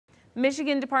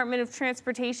Michigan Department of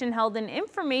Transportation held an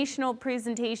informational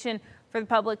presentation for the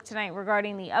public tonight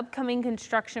regarding the upcoming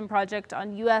construction project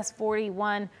on US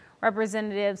 41.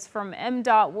 Representatives from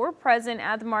MDOT were present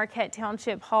at the Marquette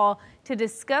Township Hall to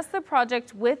discuss the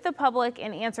project with the public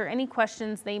and answer any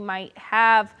questions they might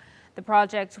have. The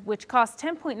project, which cost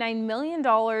 $10.9 million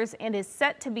and is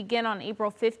set to begin on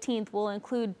April 15th, will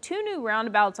include 2 new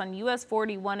roundabouts on US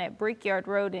 41 at Brickyard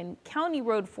Road and County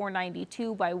Road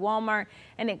 492 by Walmart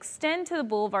and extend to the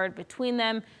boulevard between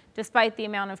them. Despite the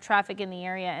amount of traffic in the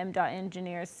area, MDOT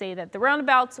engineers say that the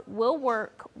roundabouts will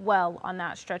work well on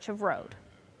that stretch of road.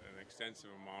 An extensive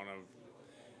amount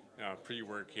of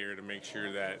pre-work here to make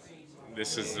sure that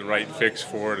this is the right fix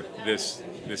for this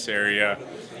area.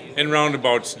 And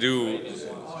roundabouts do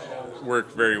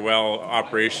work very well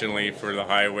operationally for the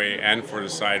highway and for the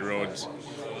side roads,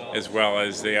 as well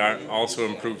as they also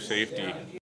improve safety.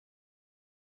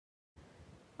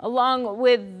 Along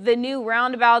with the new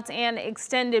roundabouts and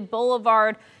extended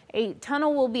boulevard, a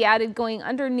tunnel will be added going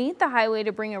underneath the highway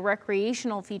to bring a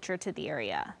recreational feature to the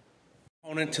area.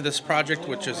 Component to this project,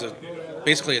 which is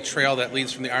basically a trail that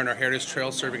leads from the R&R Heritage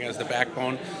Trail, serving as the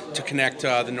backbone to connect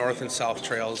the north and south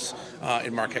trails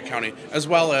in Marquette County, as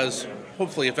well as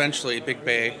hopefully eventually Big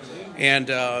Bay and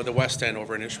the west end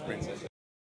over in Ishpeming.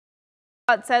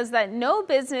 It says that no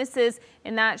businesses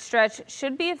in that stretch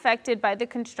should be affected by the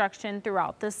construction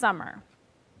throughout the summer.